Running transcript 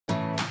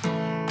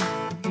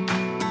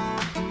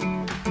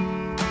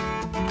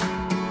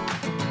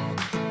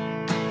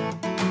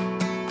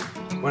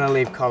When I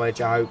leave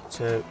college, I hope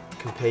to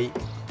compete.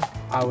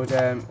 I would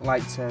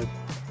like to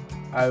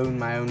own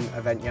my own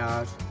event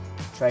yard,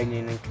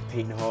 training and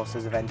competing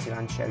horses, eventing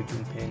and show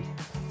jumping,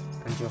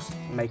 and just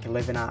make a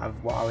living out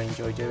of what I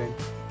enjoy doing.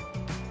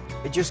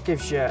 It just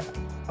gives you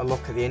a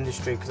look at the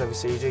industry, because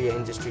obviously you do your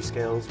industry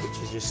skills, which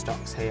is your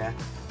stocks here,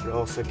 but it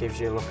also gives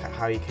you a look at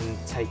how you can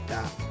take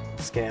that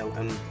skill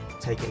and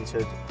take it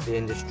into the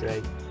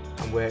industry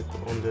and work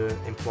under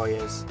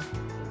employers.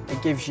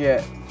 It gives you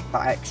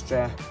that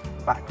extra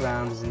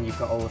background, and you've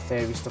got all the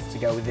theory stuff to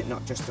go with it,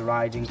 not just the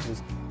riding,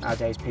 because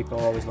nowadays people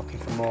are always looking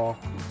for more,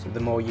 so the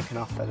more you can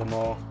offer, the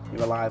more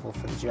you're liable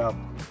for the job.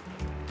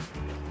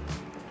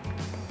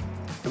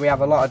 We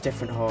have a lot of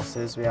different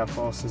horses. We have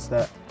horses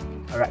that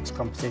are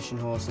ex-competition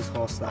horses,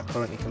 horses that are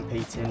currently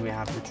competing. We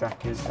have the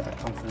trackers that are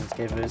confidence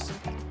givers.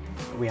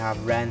 We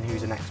have Wren,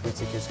 who's an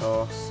ex-Whittaker's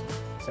horse.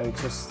 So it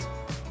just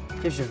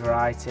gives you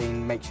variety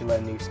and makes you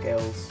learn new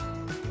skills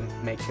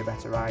and makes you a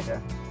better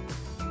rider.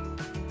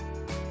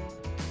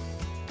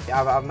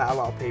 Yeah, I've met a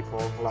lot of people,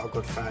 a lot of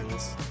good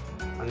friends,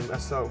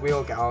 and so we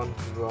all get on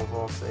because we're all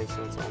horsey,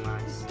 so it's all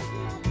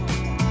nice.